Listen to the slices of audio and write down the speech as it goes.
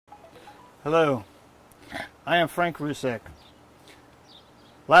Hello, I am Frank Rzucek.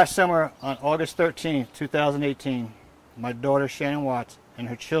 Last summer, on August 13, 2018, my daughter Shanann Watts and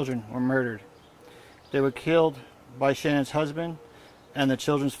her children were murdered. They were killed by Shannon's husband and the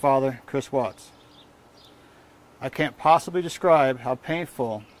children's father, Chris Watts. I can't possibly describe how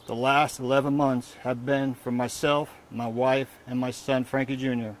painful the last 11 months have been for myself, my wife, and my son, Frankie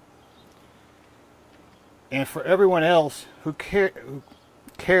Jr., and for everyone else who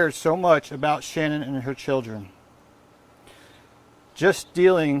cared so much about Shanann and her children. Just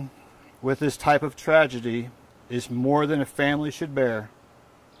dealing with this type of tragedy is more than a family should bear.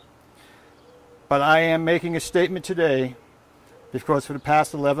 But I am making a statement today because for the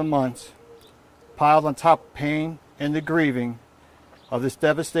past 11 months, piled on top of pain and the grieving of this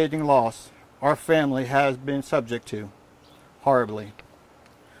devastating loss, our family has been subject to horribly.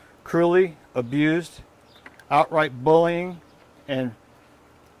 Cruelly abused, outright bullying, and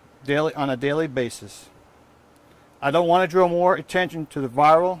on a daily basis. I don't want to draw more attention to the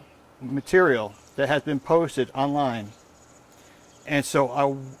viral material that has been posted online, and so I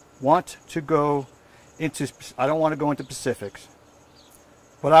don't want to go into specifics,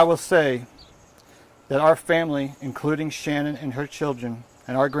 but I will say that our family, including Shanann and her children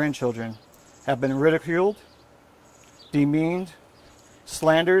and our grandchildren, have been ridiculed, demeaned,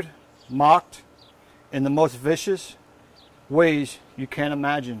 slandered, mocked in the most vicious ways you can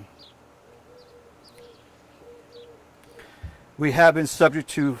imagine. We have been subject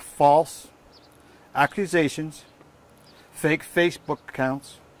to false accusations, fake Facebook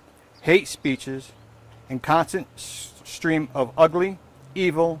accounts, hate speeches, and constant stream of ugly,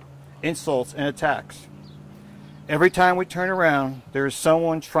 evil insults and attacks. Every time we turn around, there is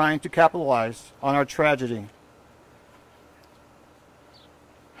someone trying to capitalize on our tragedy.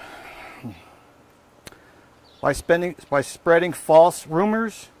 By spreading false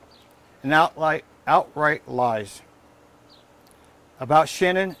rumors and outright lies about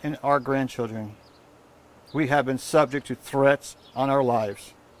Shanann and our grandchildren. We have been subject to threats on our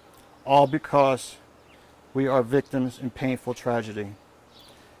lives, all because we are victims in painful tragedy.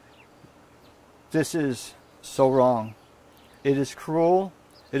 This is so wrong. It is cruel,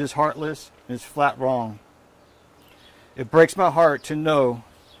 it is heartless, it is flat wrong. It breaks my heart to know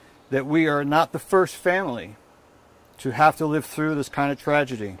that we are not the first family to have to live through this kind of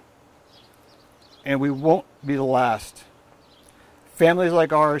tragedy, and we won't be the last. Families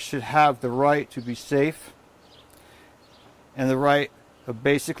like ours should have the right to be safe and the right of a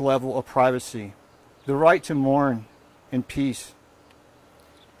basic level of privacy, the right to mourn in peace.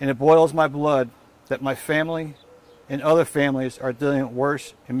 And it boils my blood that my family and other families are dealing with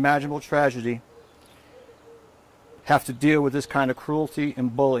worse imaginable tragedy, have to deal with this kind of cruelty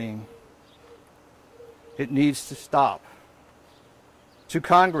and bullying. It needs to stop. To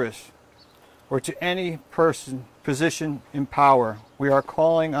Congress, or to any position in power, we are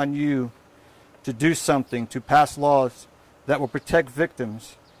calling on you to do something to pass laws that will protect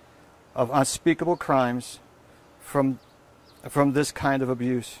victims of unspeakable crimes from this kind of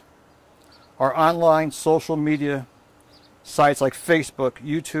abuse. Our online social media sites like Facebook,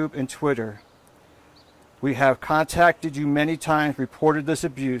 YouTube, and Twitter, we have contacted you many times, reported this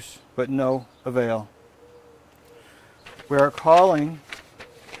abuse, but no avail. We are calling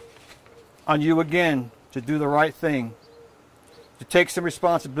on you again to do the right thing, to take some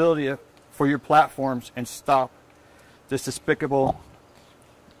responsibility for your platforms and stop this despicable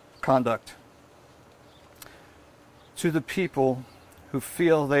conduct. To the people who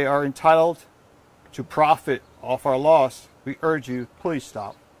feel they are entitled to profit off our loss, we urge you, please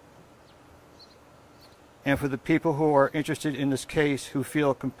stop. And for the people who are interested in this case, who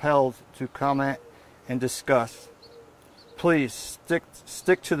feel compelled to comment and discuss, please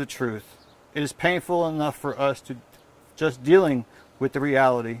stick to the truth. It is painful enough for us to just dealing with the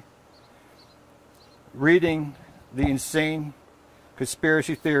reality. Reading the insane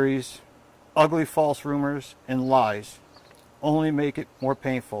conspiracy theories, ugly false rumors, and lies only make it more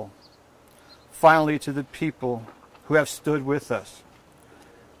painful. Finally, to the people who have stood with us,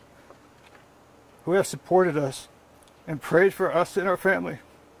 who have supported us and prayed for us and our family.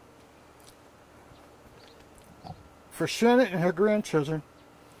 For Shanann and her grandchildren,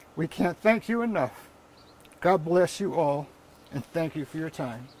 we can't thank you enough. God bless you all, and thank you for your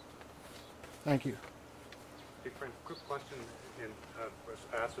time. Thank you. Hey, Frank, quick question, and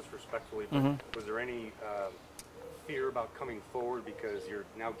I asked this respectfully, but was there any fear about coming forward because you're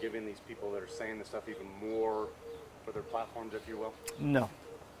now giving these people that are saying this stuff even more for their platforms, if you will? No.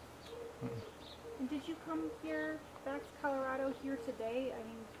 And did you come here, back to Colorado here today,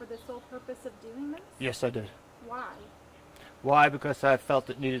 for the sole purpose of doing this? Yes, I did. Why? Why? Because I felt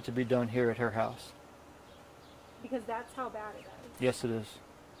it needed to be done here at her house. Because that's how bad it is. Yes, it is.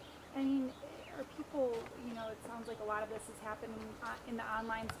 I mean, are people, you know, it sounds like a lot of this is happening in the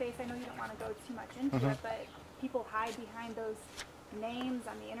online space. I know you don't want to go too much into it, but people hide behind those names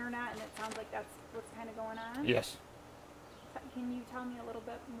on the internet, and it sounds like that's what's kind of going on. Yes. Can you tell me a little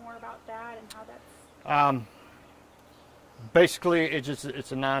bit more about that and how that's... Basically,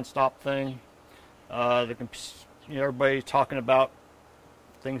 it's a non-stop thing. Everybody's talking about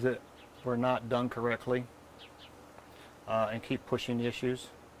things that were not done correctly, and keep pushing the issues.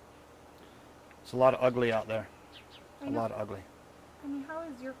 It's a lot of ugly out there. A lot of ugly. I mean, how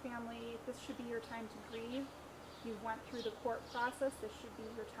is your family? This should be your time to grieve. You went through the court process. This should be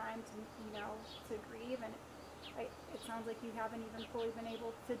your time to grieve. And it sounds like you haven't even fully been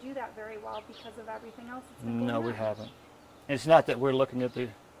able to do that very well because of everything else that's been going on. No, we haven't. It's not that we're looking at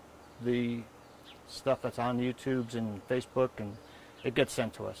the stuff that's on YouTube's and Facebook, and it gets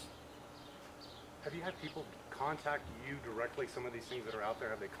sent to us. Have you had people contact you directly? Some of these things that are out there,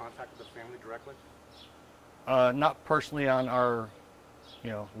 have they contacted the family directly? Not personally on our,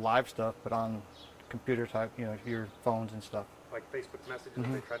 live stuff, but on computer type, your phones and stuff. Like Facebook messages,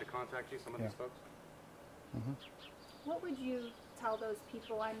 have they tried to contact you, some of these folks? What would you tell those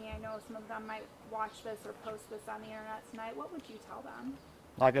people? I mean, I know some of them might watch this or post this on the internet tonight. What would you tell them?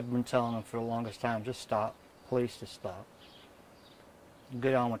 Like I've been telling them for the longest time, just stop. Please just stop.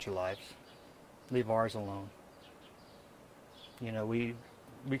 Get on with your lives. Leave ours alone. We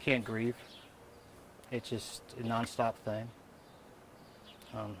can't grieve. It's just a non-stop thing.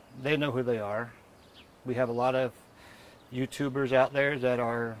 They know who they are. We have a lot of YouTubers out there that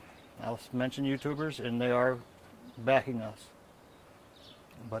are, I'll mention YouTubers, and they are backing us.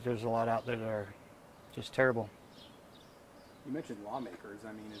 But there's a lot out there that are just terrible. You mentioned lawmakers.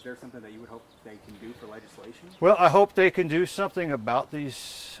 I mean, is there something that you would hope they can do for legislation? Well, I hope they can do something about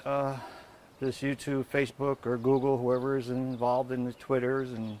these, this YouTube, Facebook, or Google, whoever is involved in the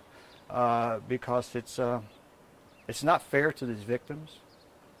Twitters, and because it's not fair to these victims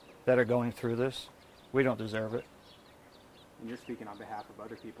that are going through this. We don't deserve it. And you're speaking on behalf of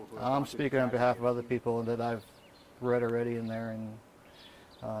other people who I'm speaking on behalf of other people that I've read already in there, and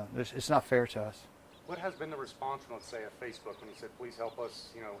it's not fair to us. What has been the response from, let's say, at Facebook when you said, please help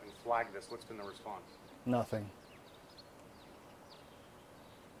us, and flag this? What's been the response? Nothing.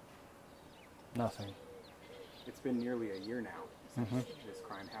 Nothing. It's been nearly a year now since this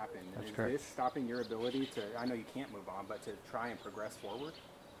crime happened. That's is correct. this stopping your ability to, I know you can't move on, but to try and progress forward?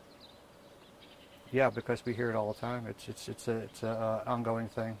 Yeah, because we hear it all the time. It's a ongoing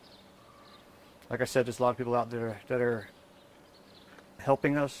thing. Like I said, there's a lot of people out there that are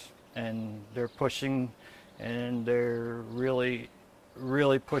helping us, and they're pushing, and they're really,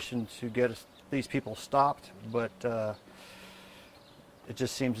 really pushing to get these people stopped. But it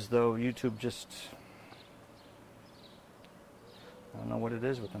just seems as though YouTube I don't know what it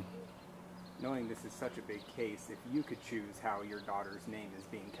is with them. Knowing this is such a big case, if you could choose how your daughter's name is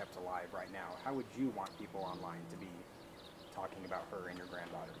being kept alive right now, how would you want people online to be talking about her and your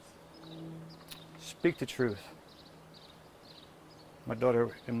granddaughters? Speak the truth. My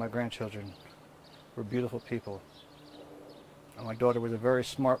daughter and my grandchildren were beautiful people. And my daughter was a very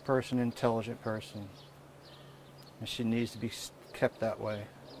smart person, intelligent person. And she needs to be kept that way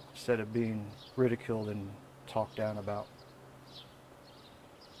instead of being ridiculed and talked down about.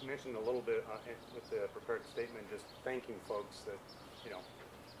 You mentioned a little bit with the prepared statement, just thanking folks that,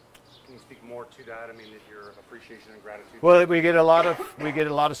 can you speak more to that? I mean, your appreciation and gratitude. Well, we get a lot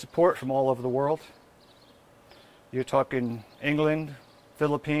of support from all over the world. You're talking England,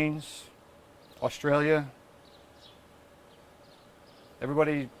 Philippines, Australia.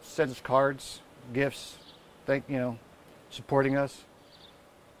 Everybody sends us cards, gifts, supporting us.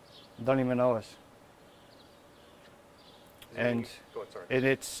 Don't even know us. And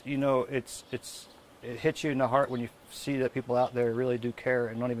it's it hits you in the heart when you see that people out there really do care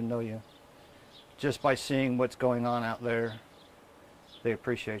and don't even know you. Just by seeing what's going on out there, they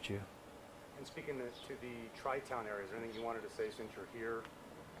appreciate you. And speaking to the Tri-Town area, is there anything you wanted to say since you're here,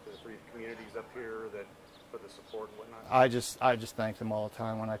 to the three communities up here, that for the support and whatnot? I just thank them all the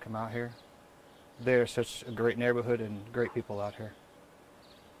time when I come out here. They're such a great neighborhood and great people out here.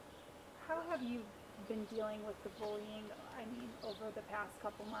 How have you been dealing with the bullying, over the past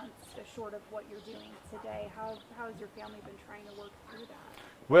couple months, short of what you're doing today? How has your family been trying to work through that?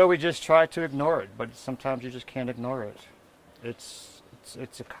 Well, we just try to ignore it, but sometimes you just can't ignore it. It's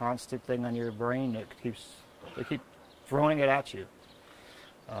a constant thing on your brain that they keep throwing it at you.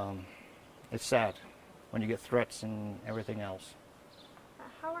 It's sad when you get threats and everything else.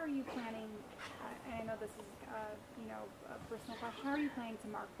 How are you planning? and I know this is, you know, a personal question. How are you planning to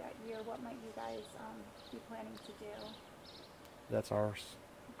mark that year? What might you guys be planning to do? That's ours.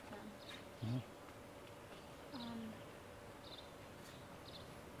 Okay. Mhm.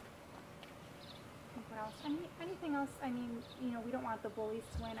 What else? Anything else? I mean, you know, we don't want the bullies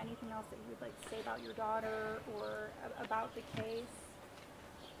to win. Anything else that you would like to say about your daughter or about the case?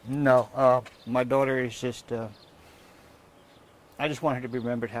 No, my daughter is just, I just want her to be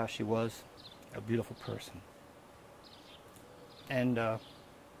remembered how she was, a beautiful person. And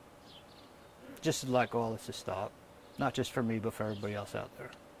just like all this to stop, not just for me, but for everybody else out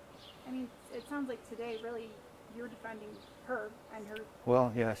there. I mean, it sounds like today, really, you're defending her and her.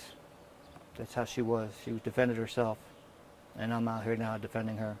 Well, yes, that's how she was. She defended herself, and I'm out here now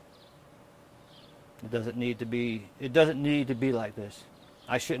defending her. It doesn't need to be. It doesn't need to be like this.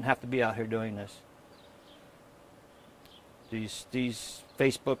 I shouldn't have to be out here doing this. These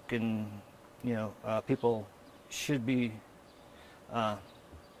Facebook and people should be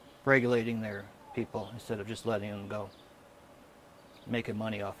regulating their people instead of just letting them go. Making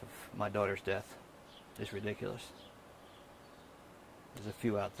money off of my daughter's death is ridiculous. There's a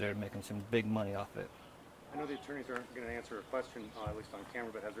few out there making some big money off it. I know the attorneys aren't going to answer a question, at least on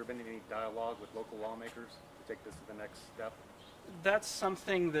camera, but has there been any dialogue with local lawmakers to take this to the next step? That's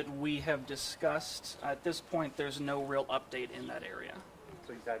something that we have discussed. At this point, there's no real update in that area.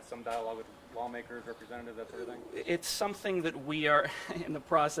 So you've had some dialogue with lawmakers, representatives, that sort of thing? It's something that we are in the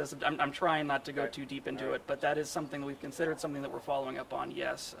process of. I'm trying not to go too deep into it, but that is something that we've considered, something that we're following up on,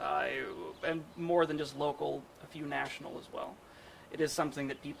 yes. And more than just local, a few national as well. It is something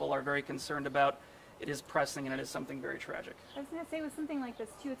that people are very concerned about. It is pressing, and it is something very tragic. I was going to say with something like this,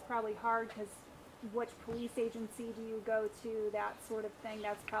 too, it's probably hard because which police agency do you go to, that sort of thing.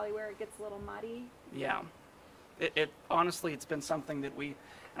 That's probably where it gets a little muddy. Yeah. It honestly, it's been something that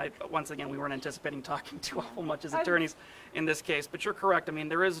once again, we weren't anticipating talking too awful much as attorneys in this case, but you're correct. I mean,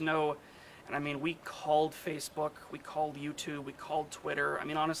 there is no, and I mean, we called Facebook, we called YouTube, we called Twitter. I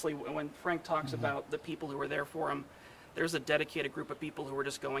mean, honestly, when Frank talks about the people who were there for him, there's a dedicated group of people who are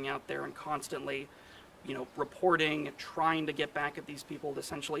just going out there and constantly, reporting, trying to get back at these people,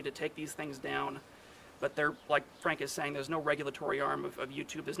 essentially to take these things down. But they're, like Frank is saying, there's no regulatory arm of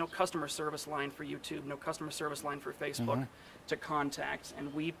YouTube. There's no customer service line for YouTube, no customer service line for Facebook to contact.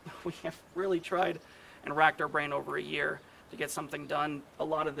 And we have really tried and racked our brain over a year to get something done. A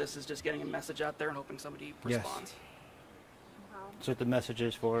lot of this is just getting a message out there and hoping somebody responds. Wow. That's what the message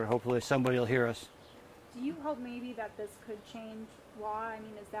is for. Hopefully somebody will hear us. Do you hope maybe that this could change law? I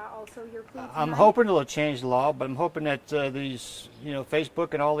mean, is that also your plea tonight? I'm hoping it'll change the law, but I'm hoping that these,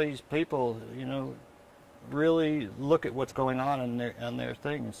 Facebook and all these people, really look at what's going on their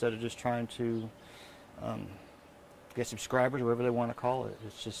thing instead of just trying to get subscribers, whatever they want to call it.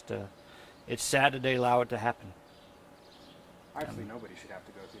 It's just, it's sad that they allow it to happen. Obviously, nobody should have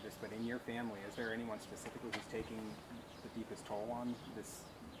to go through this, but in your family, is there anyone specifically who's taking the deepest toll on this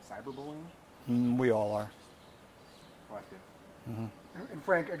cyberbullying? We all are. Collective. And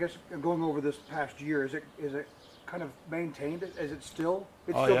Frank, I guess going over this past year, is it kind of maintained? Is it still?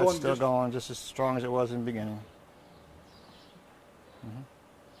 It's still going just as strong as it was in the beginning.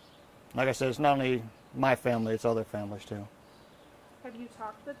 Like I said, it's not only my family; it's other families too. Have you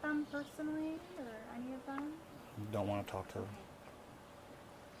talked with them personally, or any of them? Don't want to talk to them.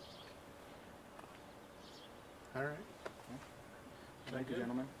 All right. Thank you,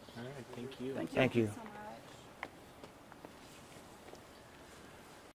 gentlemen. All right. Thank you. Thank you. Thank you. So much.